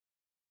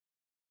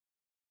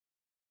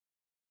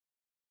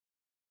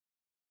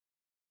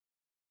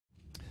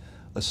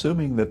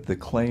Assuming that the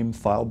claim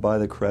filed by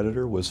the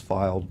creditor was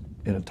filed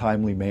in a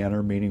timely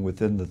manner, meaning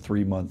within the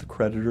 3-month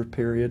creditor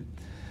period,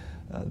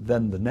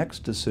 then the next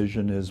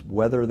decision is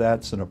whether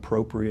that's an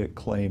appropriate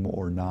claim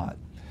or not.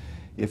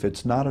 If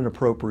it's not an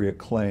appropriate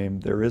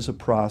claim, there is a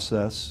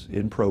process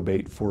in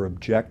probate for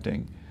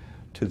objecting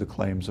to the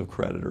claims of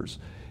creditors.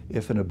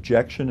 If an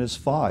objection is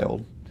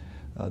filed,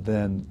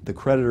 then the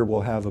creditor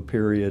will have a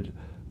period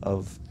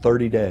of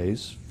 30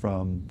 days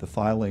from the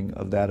filing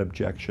of that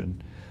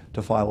objection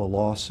to file a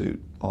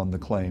lawsuit on the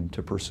claim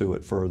to pursue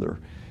it further.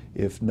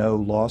 If no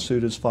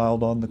lawsuit is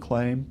filed on the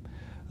claim,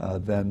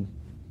 then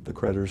the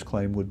creditor's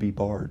claim would be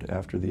barred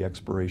after the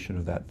expiration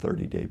of that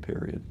 30-day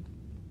period.